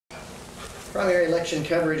Primary election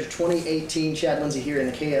coverage 2018. Chad Lindsay here in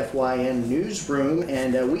the KFYN newsroom,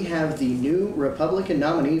 and we have the new Republican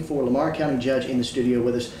nominee for Lamar County Judge in the studio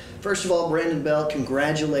with us. First of all, Brandon Bell,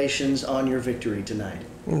 congratulations on your victory tonight.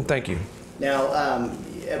 Thank you. Now,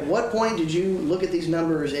 at what point did you look at these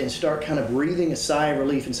numbers and start kind of breathing a sigh of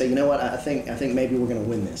relief and say, you know what, I think maybe we're going to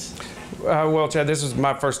win this? Well, Chad, this was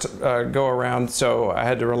my first go around, so I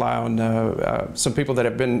had to rely on some people that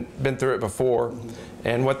have been through it before.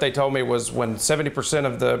 And what they told me was when 70%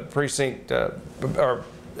 of the precinct or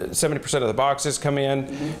 70% of the boxes come in,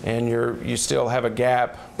 and you still have a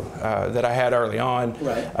gap that I had early on,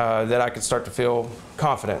 right, that I could start to feel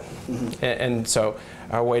confident. And so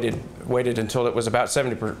I waited until it was about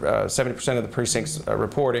 70% of the precincts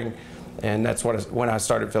reporting. And that's when I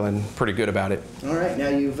started feeling pretty good about it. All right. Now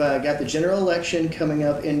you've got the general election coming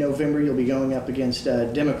up in November. You'll be going up against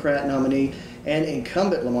Democrat nominee and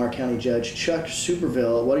incumbent Lamar County Judge Chuck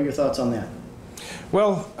Superville. What are your thoughts on that?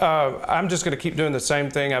 Well, I'm just going to keep doing the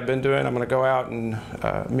same thing I've been doing. I'm going to go out and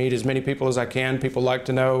meet as many people as I can. People like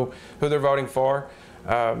to know who they're voting for.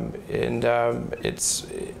 It's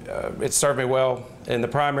served me well in the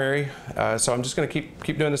primary. So I'm just going to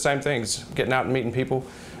keep doing the same things, getting out and meeting people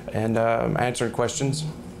and answering questions.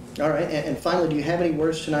 All right, and finally, do you have any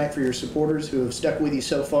words tonight for your supporters who have stuck with you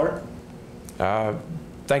so far?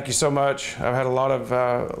 Thank you so much. I've had a lot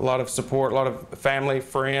of support, a lot of family,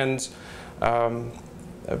 friends,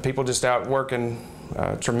 people just out working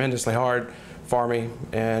tremendously hard for me,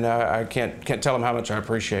 and I can't tell them how much I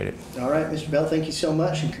appreciate it. All right, Mr. Bell, thank you so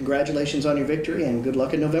much, and congratulations on your victory, and good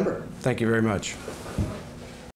luck in November. Thank you very much.